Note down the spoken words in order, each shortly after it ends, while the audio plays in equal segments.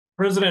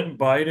President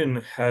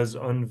Biden has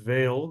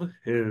unveiled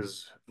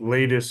his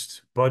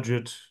latest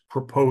budget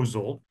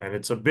proposal, and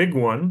it's a big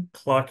one,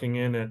 clocking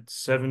in at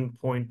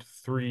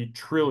 7.3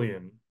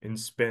 trillion in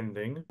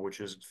spending,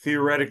 which is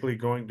theoretically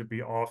going to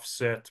be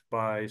offset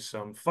by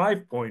some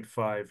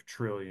 5.5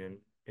 trillion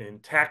in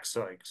tax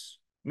hikes.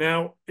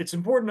 Now, it's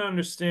important to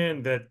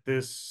understand that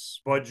this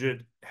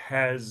budget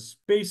has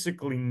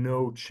basically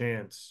no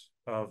chance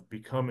of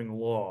becoming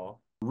law.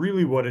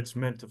 Really, what it's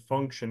meant to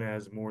function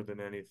as more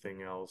than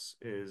anything else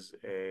is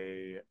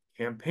a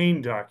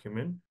campaign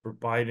document for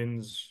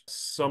Biden's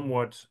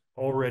somewhat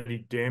already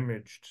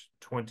damaged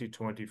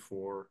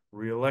 2024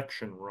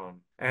 reelection run.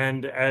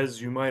 And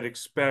as you might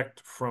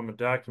expect from a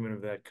document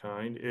of that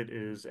kind, it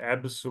is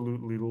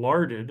absolutely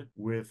larded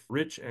with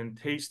rich and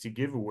tasty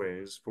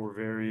giveaways for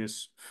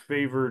various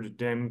favored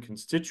Dem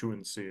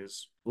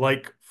constituencies.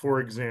 Like, for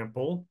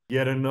example,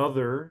 yet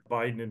another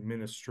Biden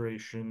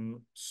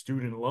administration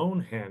student loan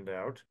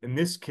handout. In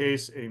this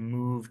case, a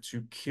move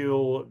to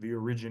kill the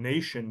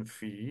origination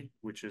fee,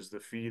 which is the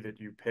fee that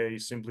you pay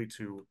simply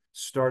to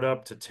start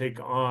up to take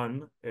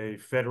on a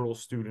federal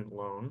student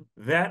loan.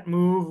 That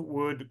move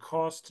would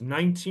cost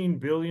 $19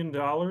 billion,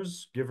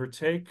 give or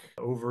take,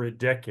 over a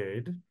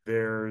decade.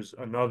 There's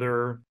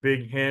another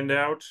big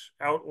handout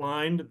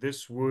outlined.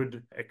 This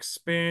would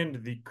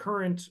expand the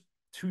current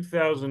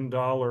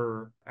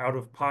 $2,000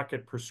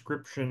 out-of-pocket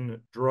prescription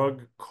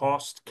drug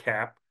cost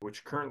cap,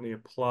 which currently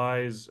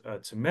applies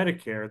to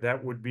Medicare.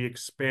 That would be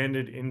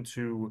expanded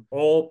into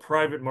all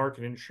private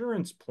market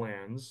insurance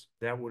plans.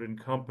 That would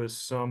encompass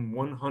some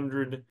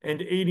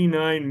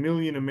 189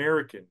 million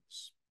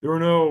Americans. There are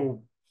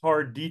no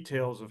hard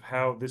details of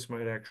how this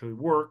might actually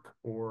work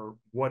or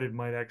what it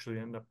might actually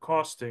end up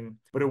costing,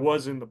 but it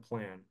was in the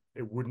plan.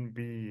 It wouldn't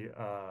be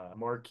a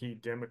marquee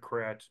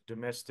Democrat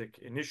domestic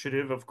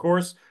initiative, of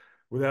course,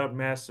 without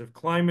massive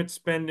climate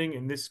spending,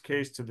 in this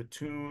case to the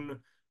tune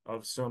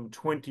of some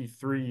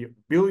 $23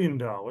 billion,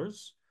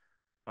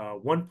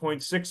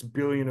 1.6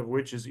 billion of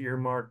which is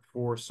earmarked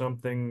for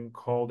something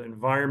called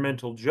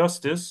environmental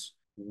justice,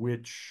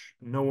 which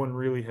no one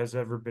really has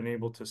ever been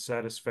able to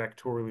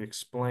satisfactorily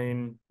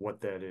explain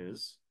what that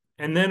is.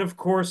 And then, of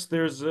course,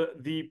 there's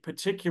the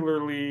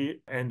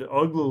particularly and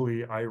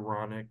uglily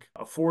ironic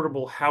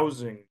affordable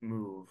housing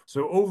move.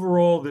 So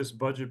overall, this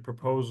budget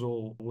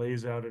proposal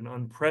lays out an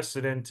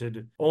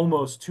unprecedented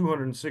almost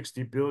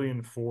 260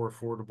 billion for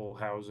affordable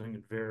housing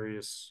and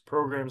various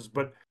programs.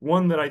 But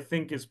one that I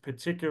think is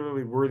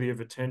particularly worthy of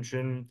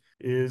attention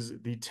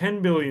is the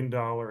 $10 billion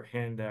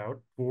handout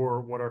for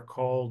what are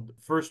called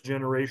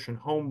first-generation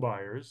home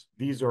buyers.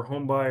 These are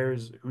home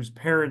buyers whose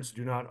parents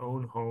do not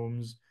own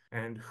homes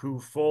and who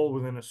fall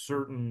within a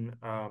certain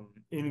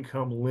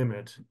income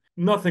limit.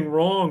 Nothing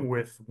wrong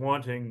with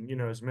wanting,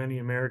 as many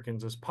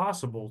Americans as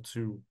possible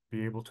to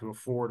be able to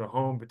afford a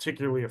home,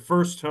 particularly a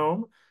first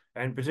home,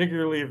 and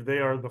particularly if they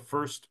are the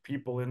first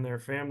people in their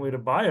family to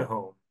buy a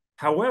home.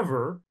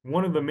 However,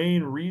 one of the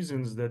main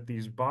reasons that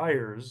these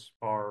buyers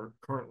are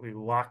currently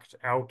locked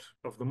out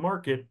of the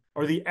market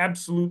are the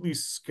absolutely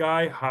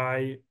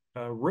sky-high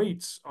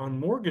rates on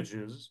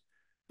mortgages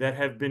that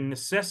have been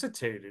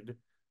necessitated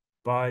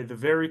by the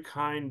very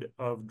kind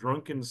of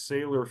drunken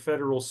sailor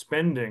federal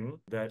spending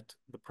that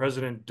the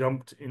president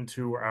dumped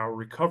into our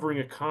recovering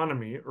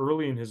economy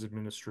early in his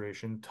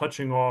administration,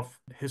 touching off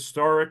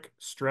historic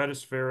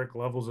stratospheric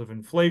levels of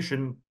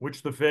inflation,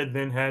 which the Fed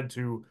then had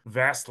to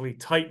vastly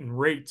tighten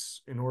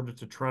rates in order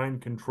to try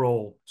and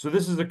control. So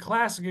this is a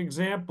classic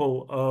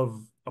example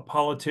of a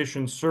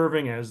politician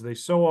serving, as they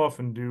so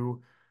often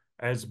do,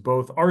 as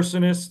both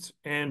arsonist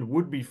and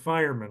would-be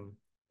fireman.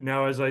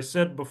 Now, as I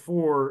said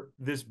before,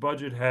 this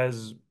budget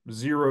has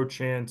zero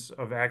chance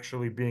of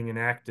actually being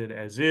enacted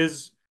as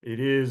is.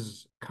 It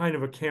is kind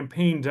of a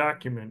campaign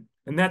document,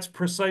 and that's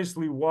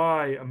precisely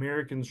why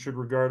Americans should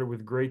regard it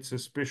with great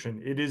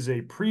suspicion. It is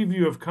a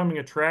preview of coming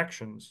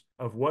attractions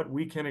of what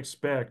we can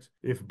expect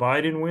if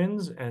Biden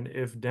wins and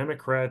if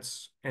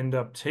Democrats end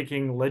up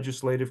taking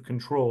legislative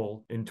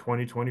control in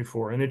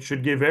 2024. And it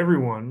should give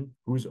everyone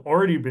who's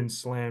already been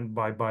slammed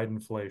by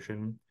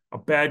Bidenflation a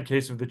bad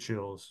case of the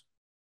chills.